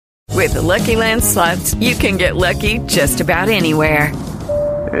With the Lucky Land Slots, you can get lucky just about anywhere.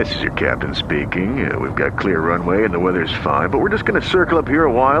 This is your captain speaking. We've got clear runway and the weather's fine, but we're just going to circle up here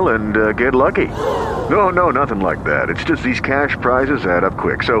a while and get lucky. No, nothing like that. It's just these cash prizes add up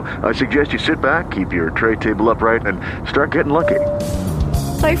quick. So I suggest you sit back, keep your tray table upright, and start getting lucky.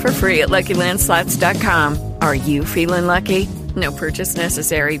 Play for free at LuckyLandSlots.com. Are you feeling lucky? No purchase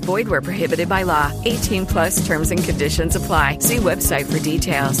necessary. Void where prohibited by law. 18 plus terms and conditions apply. See website for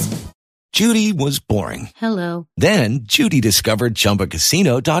details. Judy was boring. Hello. Then Judy discovered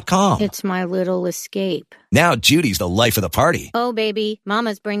ChumbaCasino.com. It's my little escape. Now Judy's the life of the party. Oh, baby,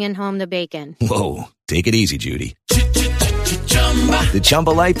 mama's bringing home the bacon. Whoa, take it easy, Judy. The Chumba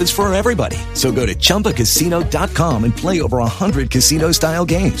life is for everybody. So go to ChumbaCasino.com and play over 100 casino-style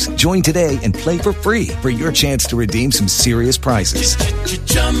games. Join today and play for free for your chance to redeem some serious prizes.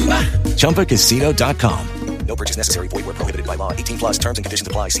 ChumbaCasino.com. No purchase necessary. Void where prohibited by law. 18 plus terms and conditions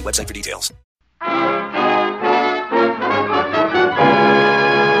apply. See website for details.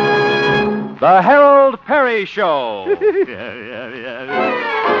 The Harold Peary Show.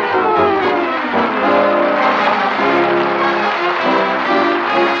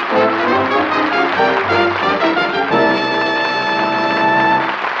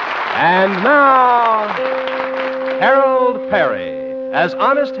 And now, Harold Peary as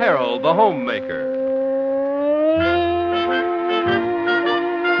Honest Harold the Homemaker.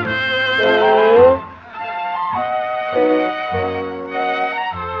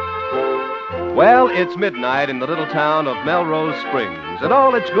 Well, it's midnight in the little town of Melrose Springs, and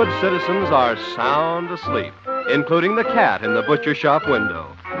all its good citizens are sound asleep, including the cat in the butcher shop window.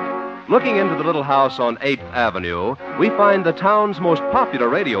 Looking into the little house on 8th Avenue, we find the town's most popular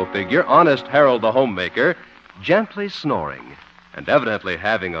radio figure, Honest Harold the Homemaker, gently snoring and evidently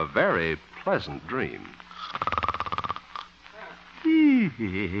having a very pleasant dream.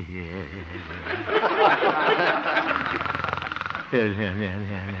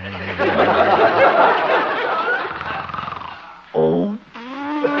 Oh.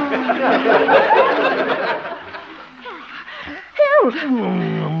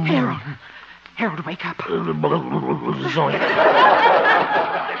 Harold, wake up.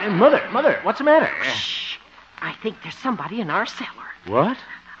 Mother, what's the matter? Shh. I think there's somebody in our cellar. What?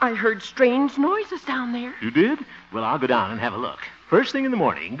 I heard strange noises down there. You did? Well, I'll go down and have a look. First thing in the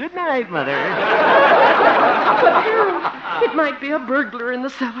morning. Good night, Mother. But, Harold, it might be a burglar in the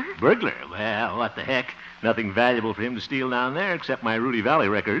cellar. Burglar? Well, what the heck? Nothing valuable for him to steal down there except my Rudy Valley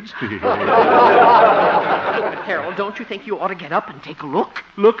records. Harold, don't you think you ought to get up and take a look?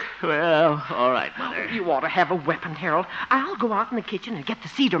 Look? Well, all right, Mother. You ought to have a weapon, Harold. I'll go out in the kitchen and get the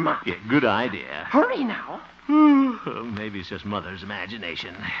cedar mop. Yeah, good idea. Hurry now. Well, maybe it's just Mother's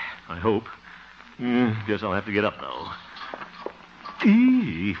imagination. I hope. Guess I'll have to get up, though.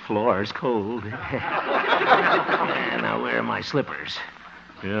 Floor's cold. Now, where are my slippers?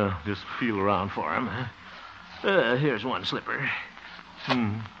 Yeah, just feel around for them. Here's one slipper.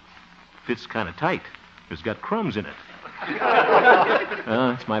 Fits kind of tight. It's got crumbs in it.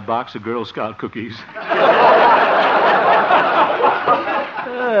 It's my box of Girl Scout cookies.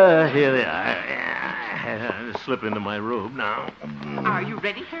 Here they are. Just slip into my robe now. Are you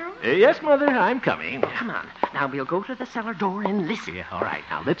ready, Harold? Yes, Mother, I'm coming. Come on. Now we'll go to the cellar door and listen. Yeah, all right.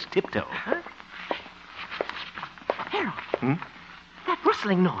 Now let's tiptoe. Harold. That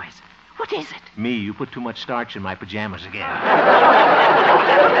rustling noise. What is it? Me, you put too much starch in my pajamas again.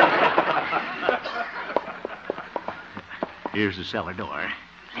 Here's the cellar door.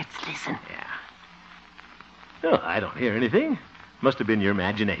 Let's listen. Yeah. Oh, I don't hear anything. Must have been your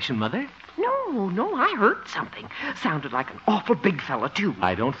imagination, Mother. No, I heard something. Sounded like an awful big fella, too.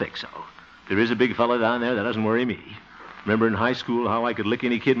 I don't think so. There is a big fella down there that doesn't worry me. Remember in high school how I could lick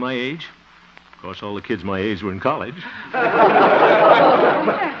any kid my age? Of course, all the kids my age were in college.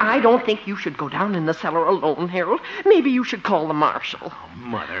 I don't think you should go down in the cellar alone, Harold. Maybe you should call the marshal. Oh,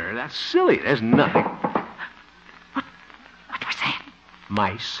 Mother, that's silly. There's nothing. What was that?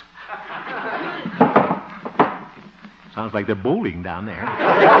 Mice. Sounds like they're bowling down there.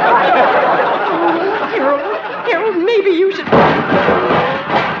 Harold, maybe you should...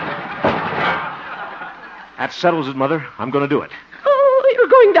 That settles it, Mother. I'm going to do it. Oh, you're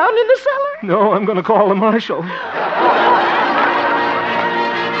going down in the cellar? No, I'm going to call the marshal.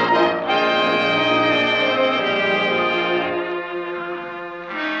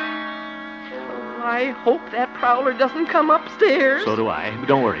 I hope that prowler doesn't come upstairs. So do I. But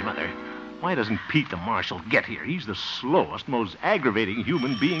don't worry, Mother. Why doesn't Pete the marshal get here? He's the slowest, most aggravating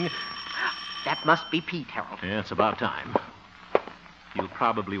human being. That must be Pete, Harold. Yeah, it's about time. You'll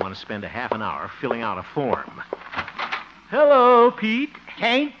probably want to spend a half an hour filling out a form. Hello, Pete.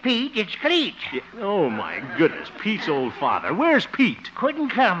 'Tain't Pete, it's Cleet. Yeah. Oh, my goodness. Pete's old father. Where's Pete?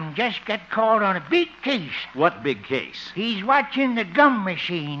 Couldn't come. Just got called on a big case. What big case? He's watching the gum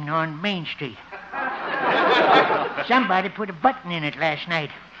machine on Main Street. Somebody put a button in it last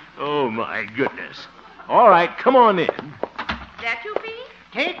night. Oh, my goodness. All right, come on in. That you, Pete?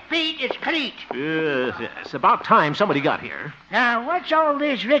 'Tain't Pete, it's Cleet. It's about time somebody got here. Now, what's all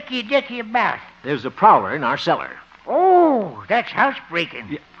this ricky-dicky about? There's a prowler in our cellar. Oh, that's housebreaking.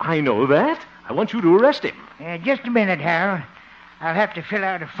 Yeah, I know that. I want you to arrest him. Just a minute, Harold. I'll have to fill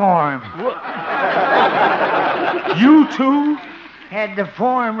out a form. You too? Had the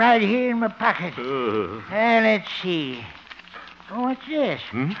form right here in my pocket. Let's see. Oh, what's this?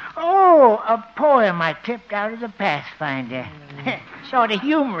 Oh, a poem I clipped out of the Pathfinder. Sort of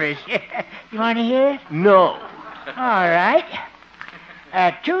humorous. You want to hear it? No. All right.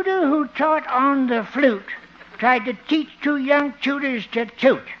 A tutor who taught on the flute tried to teach two young tutors to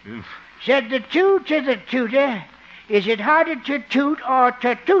toot. Said the two to the tutor, is it harder to toot or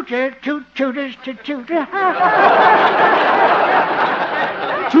to tutor two tutors to tutor?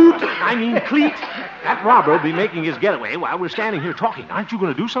 Toot, I mean Cleet. That robber will be making his getaway while we're standing here talking. Aren't you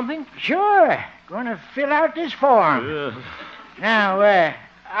going to do something? Sure. Going to fill out this form. Now,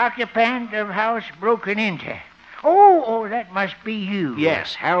 occupant of house broken into. Oh, that must be you.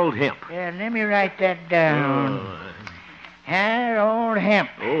 Yes, Harold Hemp. Let me write that down. Harold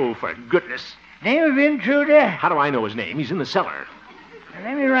Hemp. Oh, for goodness. Name of intruder? How do I know his name? He's in the cellar.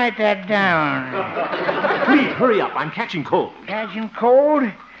 Let me write that down. Please, hurry up. I'm catching cold. Catching cold?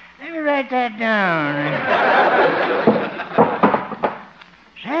 Let me write that down.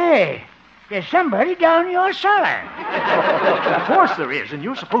 Say, there's somebody down in your cellar. Of course there is, and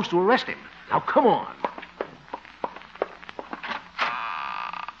you're supposed to arrest him. Now, come on.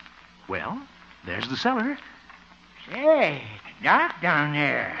 Well, there's the cellar. Say, it's dark down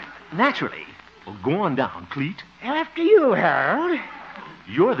there. Naturally. Well, go on down, Cleet. After you, Harold.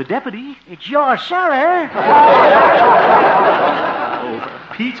 You're the deputy. It's your cellar. Oh,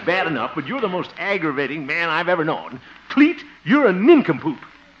 Pete's bad enough, but you're the most aggravating man I've ever known. Cleet, you're a nincompoop.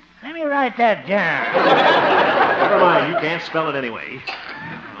 Let me write that down. Never mind, you can't spell it anyway.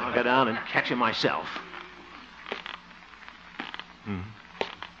 I'll go down and catch him myself.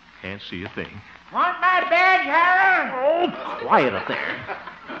 Can't see a thing. Want my badge, Harold? Oh, quiet up there.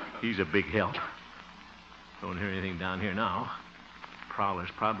 He's a big help. Don't hear anything down here now.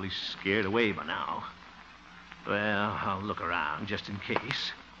 Prowler's probably scared away by now. Well, I'll look around just in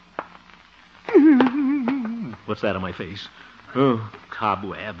case. What's that on my face? Oh,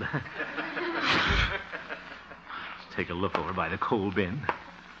 cobweb. Let's take a look over by the coal bin.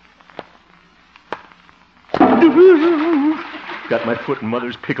 Got my foot in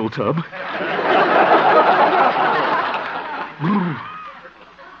Mother's pickle tub.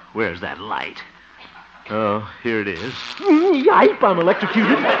 Where's that light? Oh, here it is. Yipe, I'm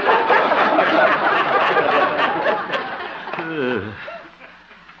electrocuted.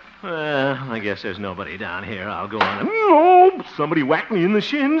 Well, I guess there's nobody down here. I'll go on. Oh, somebody whacked me in the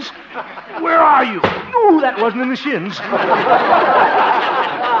shins. Where are you? Oh, that wasn't in the shins.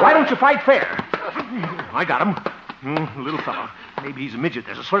 Why don't you fight fair? I got him. Little fellow. Maybe he's a midget.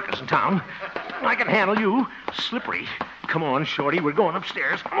 There's a circus in town. I can handle you. Slippery. Come on, Shorty. We're going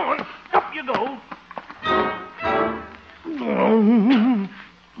upstairs. Come on. Up you go.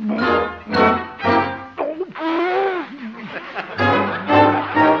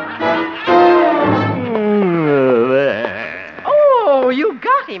 Oh, you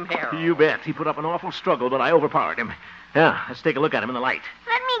got him, Harold. You bet. He put up an awful struggle, but I overpowered him. Yeah, let's take a look at him in the light.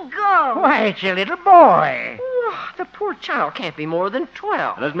 Let me go. Why, it's a little boy. Oh, the poor child can't be more than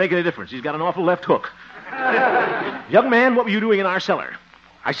 12. It doesn't make any difference. He's got an awful left hook. Young man, what were you doing in our cellar?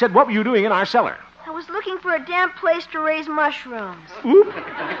 I said, what were you doing in our cellar? I was looking for a damp place to raise mushrooms. Oop.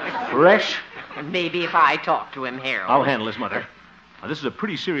 Fresh. Maybe if I talk to him, Harold. I'll handle this, Mother. Now, this is a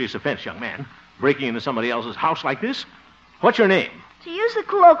pretty serious offense, young man. Breaking into somebody else's house like this. What's your name? To use the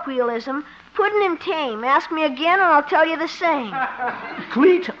colloquialism, puddin' and tame. Ask me again and I'll tell you the same.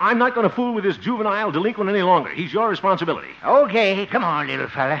 Cleet, I'm not going to fool with this juvenile delinquent any longer. He's your responsibility. Okay, come on, little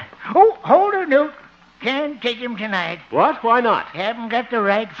fella. Oh, hold her, Newt. Can't take him tonight. What? Why not? Haven't got the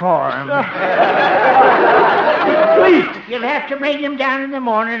right form. Cleet! You'll have to bring him down in the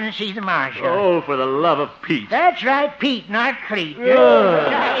morning and see the marshal. Oh, for the love of Pete. That's right, Pete, not Cleet.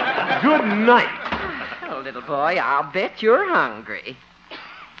 Good night. Oh, little boy, I'll bet you're hungry.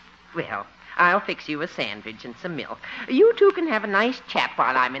 Well, I'll fix you a sandwich and some milk. You two can have a nice chat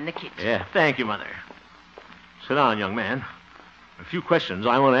while I'm in the kitchen. Yeah, thank you, Mother. Sit down, young man. A few questions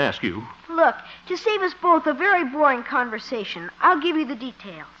I want to ask you. Look, to save us both a very boring conversation, I'll give you the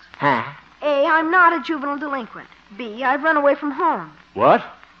details. Huh? A, I'm not a juvenile delinquent. B, I've run away from home. What?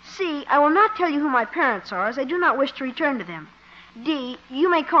 C, I will not tell you who my parents are, as I do not wish to return to them. D, you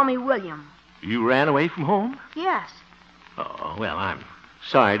may call me William. You ran away from home? Yes, Oh, well, I'm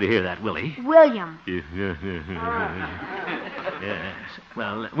sorry to hear that, Willie. William. Yes.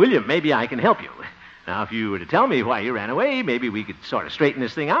 Well, William, maybe I can help you. Now, if you were to tell me why you ran away, maybe we could sort of straighten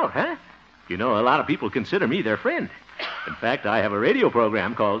this thing out, huh? You know, a lot of people consider me their friend. In fact, I have a radio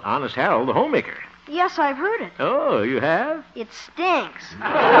program called Honest Harold the Homemaker. Yes, I've heard it. Oh, you have? It stinks.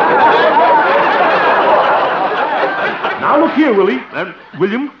 Now, look here, Willie.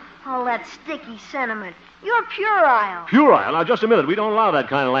 William? All that sticky sentiment. You're puerile. Puerile. Now, just a minute. We don't allow that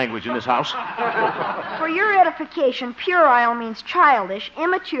kind of language in this house. For your edification, puerile means childish,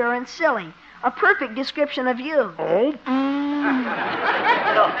 immature, and silly. A perfect description of you. Oh?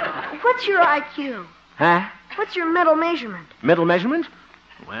 What's your IQ? Huh? What's your mental measurement? Mental measurement?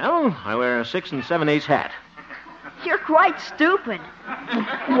 Well, I wear a 6 7/8 hat. You're quite stupid.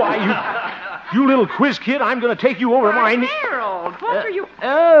 Why, you little quiz kid, I'm going to take you over mine. Harold, what are you...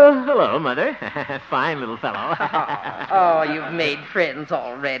 Oh, hello, Mother. Fine little fellow. Oh, you've made friends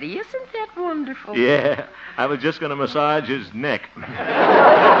already. Isn't that wonderful? Yeah, I was just going to massage his neck. Come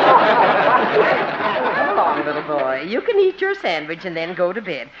along, little boy. You can eat your sandwich and then go to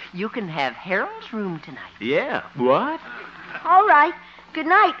bed. You can have Harold's room tonight. Yeah, what? All right. Good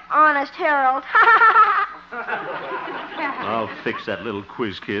night, honest Harold. I'll fix that little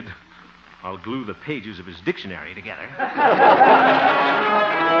quiz kid. I'll glue the pages of his dictionary together.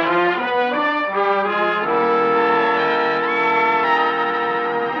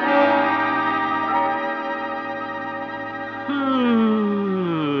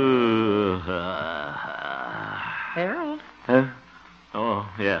 Harold? Huh? Oh,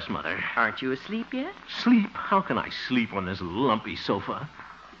 yes, Mother. Aren't you asleep yet? Sleep? How can I sleep on this lumpy sofa?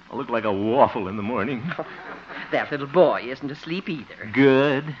 I look like a waffle in the morning. That little boy isn't asleep either.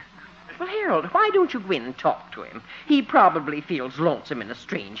 Good. Well, Harold, why don't you go in and talk to him? He probably feels lonesome in a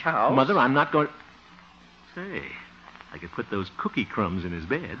strange house. Mother, I'm not going... Say, I could put those cookie crumbs in his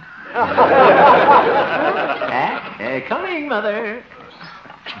bed. Coming, Mother.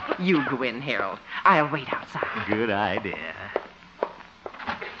 You go in, Harold. I'll wait outside. Good idea.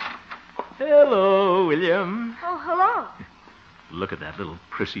 Hello, William. Oh, hello. Look at that little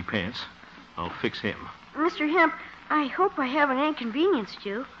prissy pants. I'll fix him. Mr. Hemp, I hope I haven't inconvenienced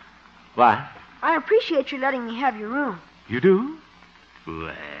you. What? I appreciate you letting me have your room. You do?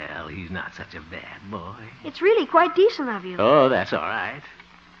 Well, he's not such a bad boy. It's really quite decent of you. Oh, that's all right.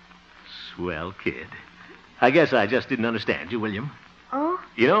 Swell kid. I guess I just didn't understand you, William. Oh?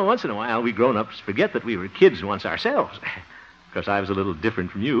 You know, once in a while, we grown-ups forget that we were kids once ourselves. Because I was a little different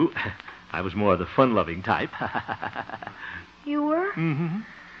from you. I was more the fun-loving type. You were? Mm-hmm.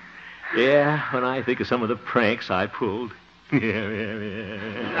 Yeah, when I think of some of the pranks I pulled.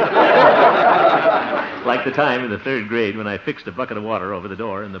 Like the time in the 3rd grade when I fixed a bucket of water over the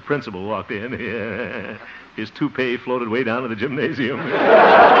door and the principal walked in. His toupee floated way down to the gymnasium.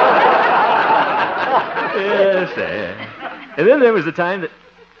 Yes, and then there was the time that...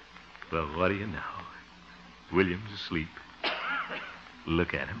 Well, what do you know? William's asleep.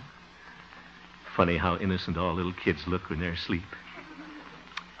 Look at him. Funny how innocent all little kids look when they're asleep.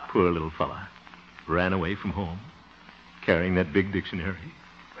 Poor little fella. Ran away from home, carrying that big dictionary.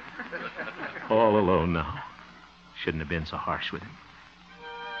 All alone now. Shouldn't have been so harsh with him.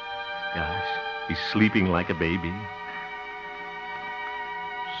 Gosh, he's sleeping like a baby.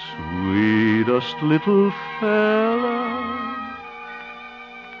 Sweetest little fella,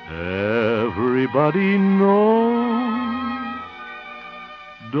 everybody knows.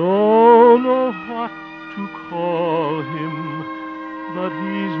 Don't know what to call him, but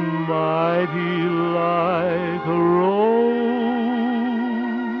he's mighty like a rose.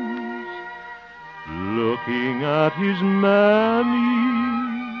 Looking at his mammy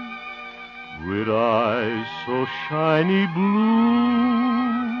with eyes so shiny blue,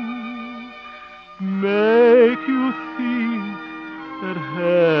 make you think that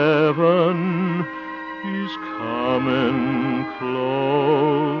heaven is coming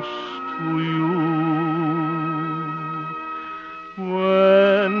close to you.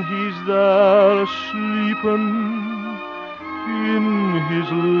 When he's there sleeping in his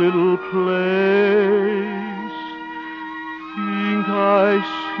little place, think I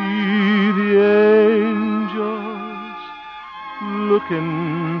see the angels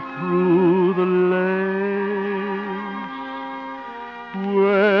looking through the lace.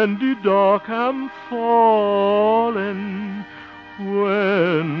 When the dark am falling,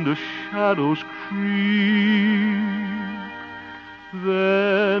 when the shadows creep,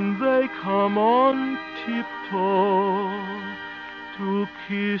 then they come on tiptoe to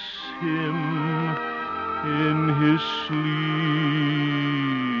kiss him in his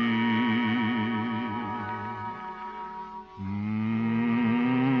sleep.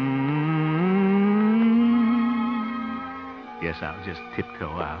 Guess I'll just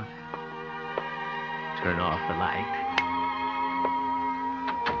tiptoe out. Turn off the light.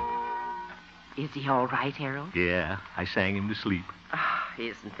 Is he all right, Harold? Yeah, I sang him to sleep. Oh,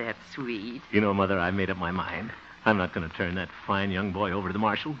 isn't that sweet? You know, Mother, I've made up my mind. I'm not going to turn that fine young boy over to the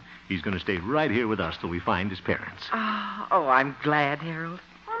marshal. He's going to stay right here with us till we find his parents. Oh, I'm glad, Harold.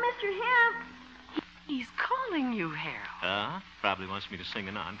 Oh, Mr. Hemp. He's calling you, Harold. Probably wants me to sing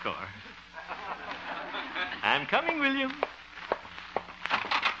an encore. I'm coming, William.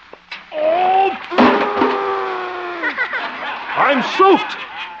 Oh! I'm soaked!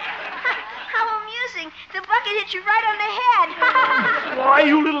 How amusing. The bucket hit you right on the head. Why,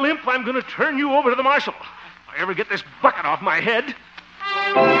 you little imp, I'm going to turn you over to the marshal. If I ever get this bucket off my head.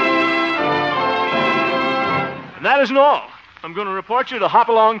 And that isn't all. I'm going to report you to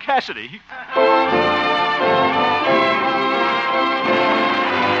Hopalong Cassidy.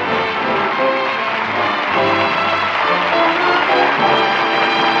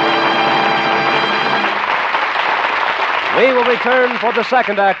 We will return for the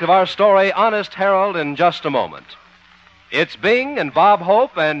second act of our story, Honest Harold, in just a moment. It's Bing and Bob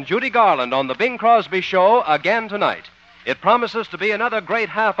Hope and Judy Garland on the Bing Crosby Show again tonight. It promises to be another great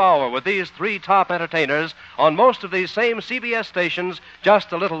half hour with these three top entertainers on most of these same CBS stations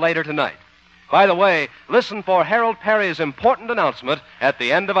just a little later tonight. By the way, listen for Harold Peary's important announcement at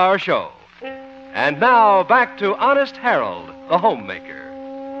the end of our show. And now, back to Honest Harold, the homemaker.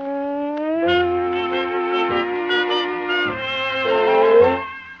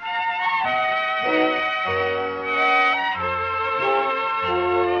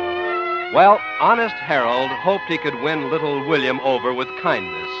 Well, Honest Harold hoped he could win little William over with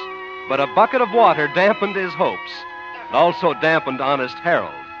kindness, but a bucket of water dampened his hopes, and also dampened Honest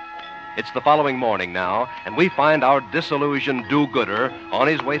Harold. It's the following morning now, and we find our disillusioned do-gooder on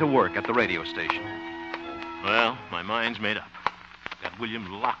his way to work at the radio station. Well, my mind's made up. Got William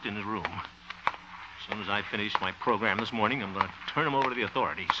locked in his room. As soon as I finish my program this morning, I'm going to turn him over to the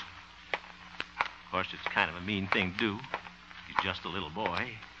authorities. Of course, it's kind of a mean thing to do. He's just a little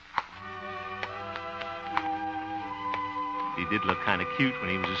boy. He did look kind of cute when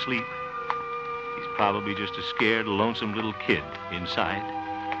he was asleep. He's probably just a scared, lonesome little kid inside.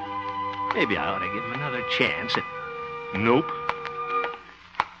 Maybe I ought to give him another chance at... Nope.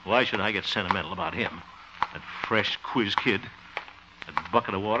 Why should I get sentimental about him? That fresh quiz kid. That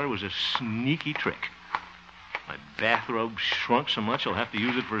bucket of water was a sneaky trick. My bathrobe shrunk so much I'll have to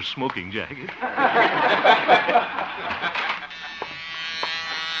use it for a smoking jacket.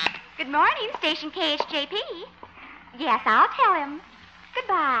 Good morning, Station KHJP. Yes, I'll tell him.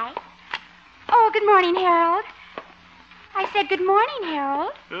 Goodbye. Oh, good morning, Harold. I said good morning,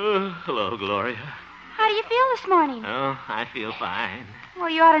 Harold. Hello, Gloria. How do you feel this morning? Oh, I feel fine. Well,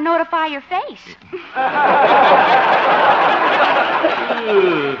 you ought to notify your face.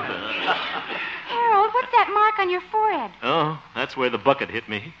 Harold, what's that mark on your forehead? Oh, that's where the bucket hit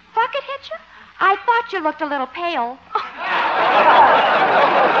me. Bucket hit you? I thought you looked a little pale.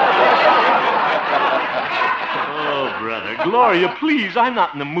 Oh, brother. Gloria, please, I'm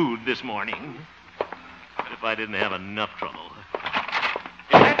not in the mood this morning. But if I didn't have enough trouble. Is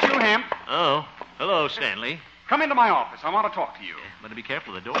that you, Hemp? Oh, hello, Stanley. Come into my office. I want to talk to you. Better be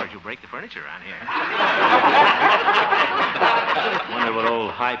careful of the doors. You'll break the furniture around here. Wonder what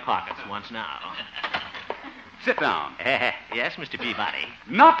old High Pockets wants now. Sit down. Yes, Mr. Peabody.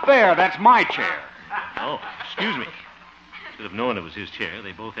 Not there. That's my chair. Oh, excuse me. Should have known it was his chair.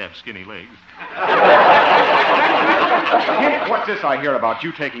 They both have skinny legs. What's this I hear about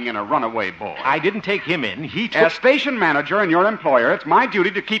you taking in a runaway boy? I didn't take him in. He took... As station manager and your employer, it's my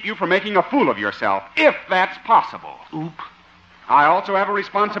duty to keep you from making a fool of yourself, if that's possible. Oop. I also have a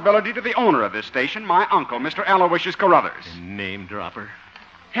responsibility to the owner of this station, my uncle, Mr. Aloysius Carruthers. Name dropper.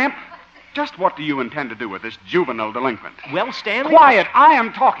 Hemp, just what do you intend to do with this juvenile delinquent? Well, Stanley... Quiet! I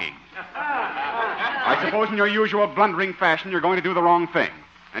am talking. I suppose in your usual blundering fashion you're going to do the wrong thing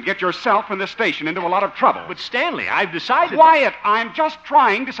and get yourself and the station into a lot of trouble. But, Stanley, I've decided... Quiet! I'm just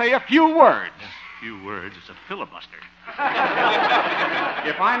trying to say a few words. A few words? It's a filibuster.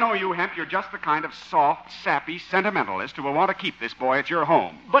 If I know you, Hemp, you're just the kind of soft, sappy sentimentalist who will want to keep this boy at your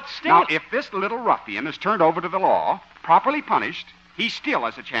home. But, Stanley... Now, if this little ruffian is turned over to the law, properly punished, he still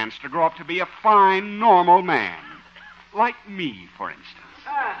has a chance to grow up to be a fine, normal man. Like me, for instance.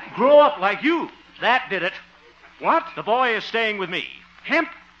 Grow up like you. That did it. What? The boy is staying with me. Hemp,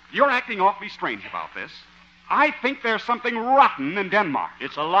 you're acting awfully strange about this. I think there's something rotten in Denmark.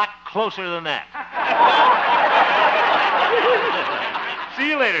 It's a lot closer than that. See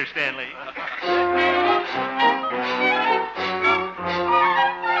you later, Stanley.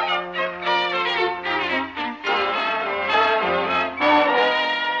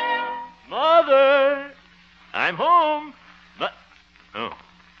 Mother, I'm home. But, oh,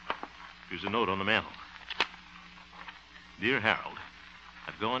 here's a note on the mantel. Dear Harold,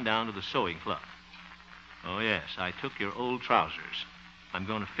 I've gone down to the sewing club. Oh, yes, I took your old trousers. I'm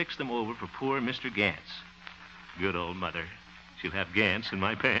going to fix them over for poor Mr. Gantz. Good old mother. She'll have Gantz in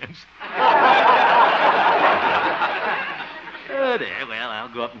my pants. Oh, there. Well,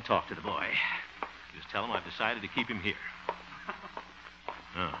 I'll go up and talk to the boy. Just tell him I've decided to keep him here.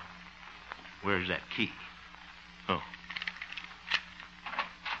 Oh. Where's that key? Oh.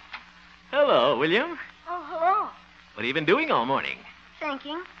 Hello, William. Oh, hello. What have you been doing all morning?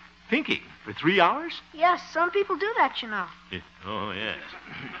 Thinking. Thinking? For 3 hours? Yes, some people do that, you know. Oh, yes.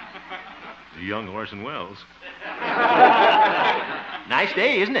 The young Orson Welles. Nice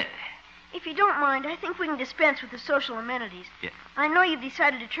day, isn't it? If you don't mind, I think we can dispense with the social amenities. Yeah. I know you've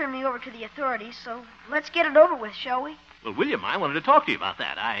decided to turn me over to the authorities, so let's get it over with, shall we? Well, William, I wanted to talk to you about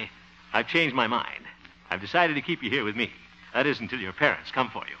that. I've changed my mind. I've decided to keep you here with me. That is until your parents come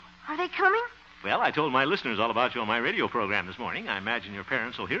for you. Are they coming? Well, I told my listeners all about you on my radio program this morning. I imagine your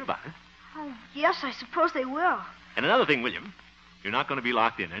parents will hear about it. Oh, yes, I suppose they will. And another thing, William, you're not going to be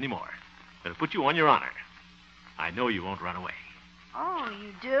locked in anymore. They'll put you on your honor. I know you won't run away. Oh,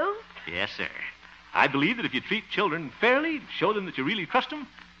 you do? Yes, sir. I believe that if you treat children fairly, show them that you really trust them,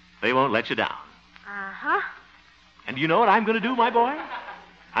 they won't let you down. Uh-huh. And do you know what I'm going to do, my boy?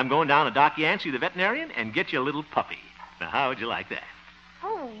 I'm going down to Doc Yancey, the veterinarian, and get you a little puppy. Now, how would you like that?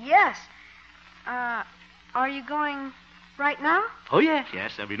 Oh, yes. Are you going right now? Oh, yes.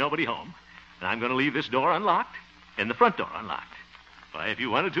 There'll be nobody home. And I'm going to leave this door unlocked and the front door unlocked. Why, if you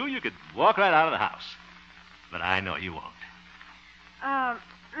wanted to, you could walk right out of the house. But I know you won't.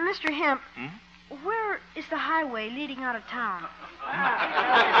 Mr. Hemp, where is the highway leading out of town?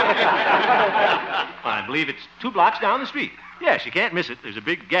 I believe it's 2 blocks down the street. Yes, you can't miss it. There's a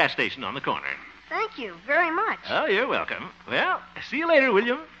big gas station on the corner. Thank you very much. Oh, you're welcome. Well, see you later,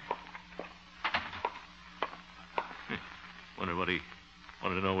 William. Wonder what he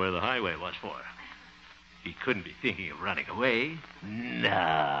wanted to know where the highway was for. He couldn't be thinking of running away.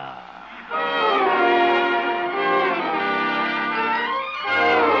 No.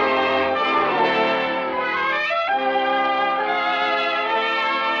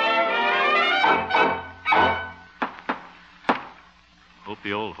 Hope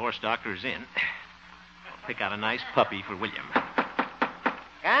the old horse doctor's in. I'll pick out a nice puppy for William.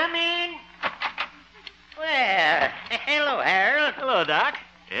 Come in. Well, hello, Harold. Hello, Doc.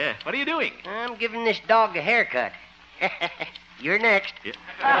 Yeah, what are you doing? I'm giving this dog a haircut. You're next. Yeah.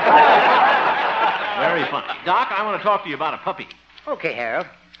 Very funny. Doc, I want to talk to you about a puppy. Okay, Harold.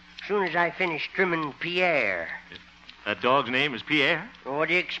 As soon as I finish trimming Pierre. That dog's name is Pierre? Well, what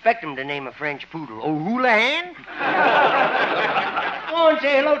do you expect him to name a French poodle? Oh, Houlihan? Go on,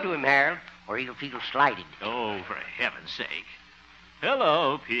 say hello to him, Harold, or he'll feel slighted. Oh, for heaven's sake.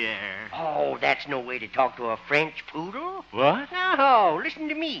 Hello, Pierre. Oh, that's no way to talk to a French poodle. What? No, listen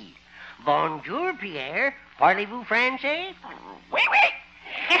to me. Bonjour, Pierre. Parlez-vous français? Oui, oui.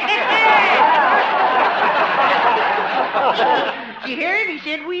 Did you hear it? He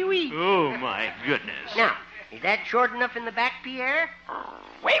said oui, oui. Oh, my goodness. Now, is that short enough in the back, Pierre?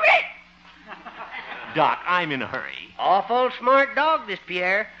 Oui, oui. Doc, I'm in a hurry. Awful smart dog, this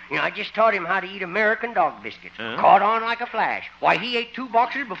Pierre. You know, I just taught him how to eat American dog biscuits. Huh? Caught on like a flash. Why, he ate 2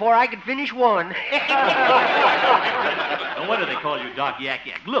 boxes before I could finish 1. No wonder they call you Doc Yak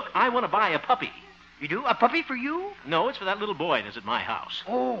Yak. Look, I want to buy a puppy. You do? A puppy for you? No, it's for that little boy that's at my house.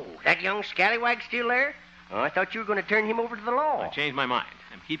 Oh, that young scallywag still there? Oh, I thought you were going to turn him over to the law. I changed my mind.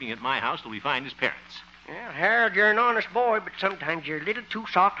 I'm keeping it at my house till we find his parents. Well, Harold, you're an honest boy, but sometimes you're a little too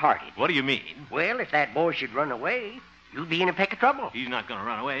soft-hearted. What do you mean? Well, if that boy should run away, you'll be in a peck of trouble. He's not going to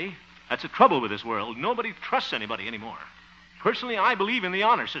run away. That's the trouble with this world. Nobody trusts anybody anymore. Personally, I believe in the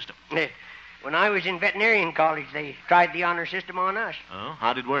honor system. When I was in veterinarian college, they tried the honor system on us. Oh,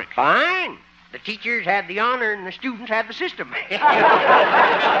 how'd it work? Fine. The teachers had the honor and the students had the system. So,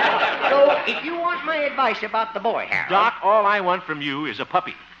 if you want my advice about the boy, Harold... Doc, all I want from you is a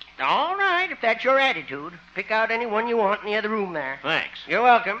puppy. All right, if that's your attitude. Pick out any one you want in the other room there. Thanks. You're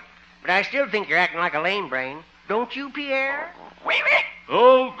welcome. But I still think you're acting like a lame brain. Don't you, Pierre?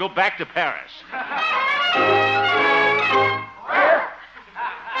 Oh, go back to Paris.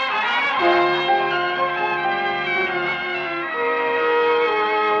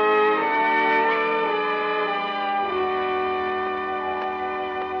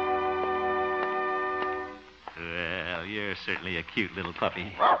 Well, you're certainly a cute little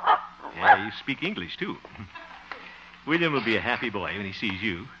puppy. Yeah, you speak English, too. William will be a happy boy when he sees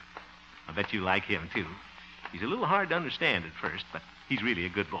you. I bet you like him, too. He's a little hard to understand at first, but he's really a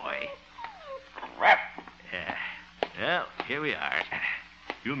good boy. Yeah. Well, here we are.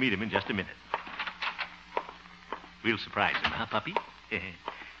 You'll meet him in just a minute. We'll surprise him, huh, puppy?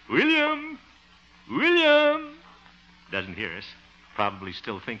 William! William! Doesn't hear us. Probably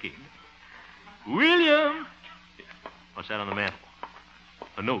still thinking. William! What's that on the mantel?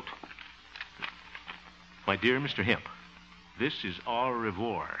 A note. My dear Mr. Hemp, this is au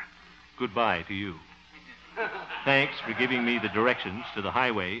revoir. Goodbye to you. Thanks for giving me the directions to the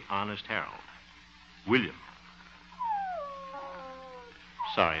highway, Honest Harold. William.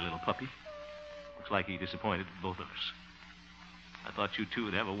 Sorry, little puppy. Looks like he disappointed both of us. I thought you two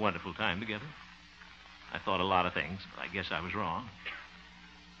would have a wonderful time together. I thought a lot of things, but I guess I was wrong.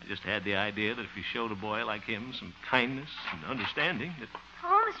 I just had the idea that if you showed a boy like him some kindness and understanding, that...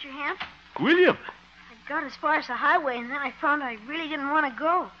 Hello, Mr. Hemp. William! I got as far as the highway, and then I found I really didn't want to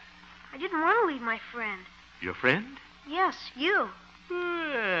go. I didn't want to leave my friend. Your friend? Yes, you.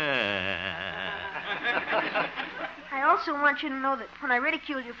 I also want you to know that when I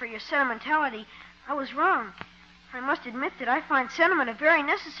ridiculed you for your sentimentality, I was wrong. I must admit that I find sentiment a very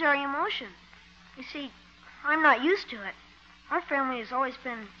necessary emotion. You see, I'm not used to it. Our family has always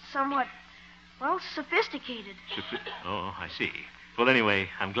been somewhat, well, sophisticated. Oh, I see. Well, anyway,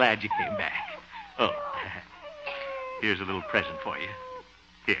 I'm glad you came back. Oh, here's a little present for you.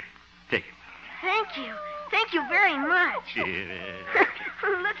 Here, take it. Thank you. Thank you very much. Yeah.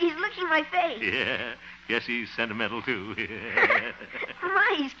 Look, he's licking my face. Yeah. Guess he's sentimental, too.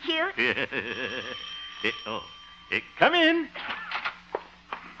 My, he's cute. Yeah. Come in.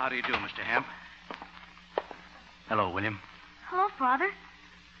 How do you do, Mr. Hemp? Hello, William. Hello, Father.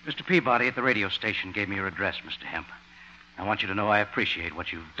 Mr. Peabody at the radio station gave me your address, Mr. Hemp. I want you to know I appreciate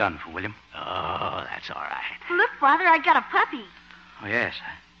what you've done for William. Oh, that's all right. Look, Father, I got a puppy. Oh, yes.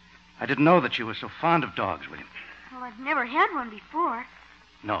 I didn't know that you were so fond of dogs, William. Well, I've never had one before.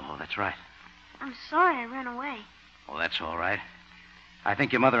 No, that's right. I'm sorry I ran away. Oh, that's all right. I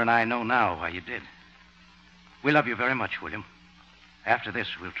think your mother and I know now why you did. We love you very much, William. After this,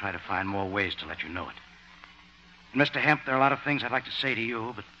 we'll try to find more ways to let you know it. And Mr. Hemp, there are a lot of things I'd like to say to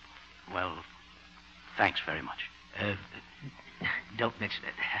you, but, well, thanks very much. Don't mention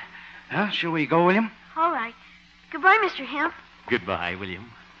it. Shall we go, William? All right. Goodbye, Mr. Hemp. Goodbye,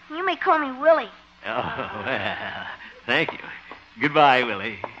 William. You may call me Willie. Oh, well, thank you. Goodbye,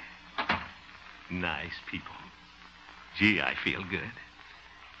 Willie. Nice people. Gee, I feel good.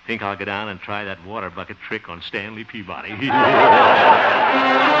 Think I'll go down and try that water bucket trick on Stanley Peabody.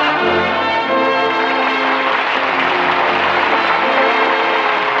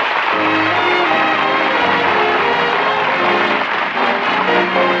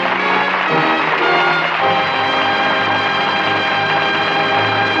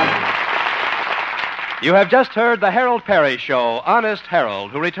 You have just heard the Harold Peary Show, Honest Harold,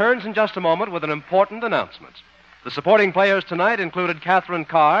 who returns in just a moment with an important announcement. The supporting players tonight included Catherine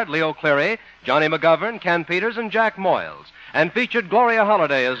Card, Leo Cleary, Johnny McGovern, Ken Peters, and Jack Moyles, and featured Gloria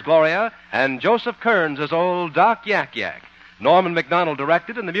Holliday as Gloria and Joseph Kearns as old Doc Yak Yak. Norman McDonald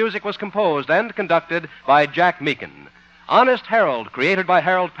directed, and the music was composed and conducted by Jack Meakin. Honest Harold, created by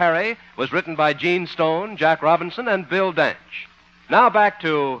Harold Peary, was written by Gene Stone, Jack Robinson, and Bill Danch. Now back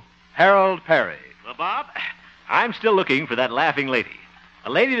to Harold Peary. Well, Bob, I'm still looking for that laughing lady. A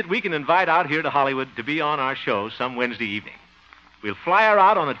lady that we can invite out here to Hollywood to be on our show some Wednesday evening. We'll fly her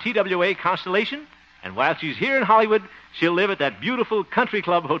out on a TWA Constellation, and while she's here in Hollywood, she'll live at that beautiful Country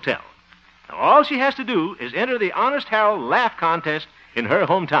Club Hotel. Now, all she has to do is enter the Honest Harold Laugh Contest in her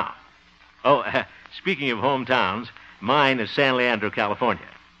hometown. Oh, speaking of hometowns, mine is San Leandro, California,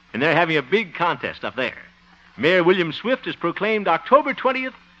 and they're having a big contest up there. Mayor William Swift has proclaimed October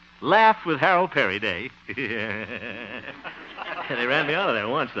 20th Laugh with Harold Peary Day. They ran me out of there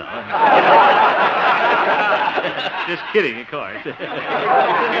once, though. Just kidding, of course.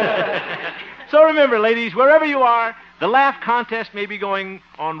 So remember, ladies, wherever you are, the laugh contest may be going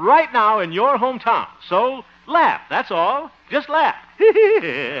on right now in your hometown. So laugh, that's all. Just laugh.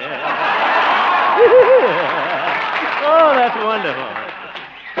 Oh, that's wonderful.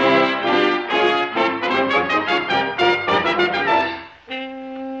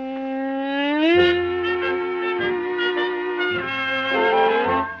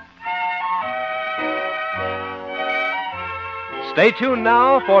 Stay tuned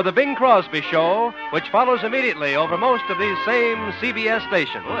now for The Bing Crosby Show, which follows immediately over most of these same CBS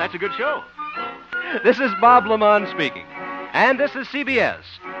stations. Oh, that's a good show. This is Bob Lamont speaking. And this is CBS,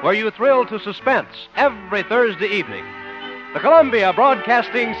 where you thrill to suspense every Thursday evening. The Columbia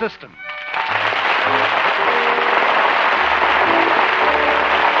Broadcasting System.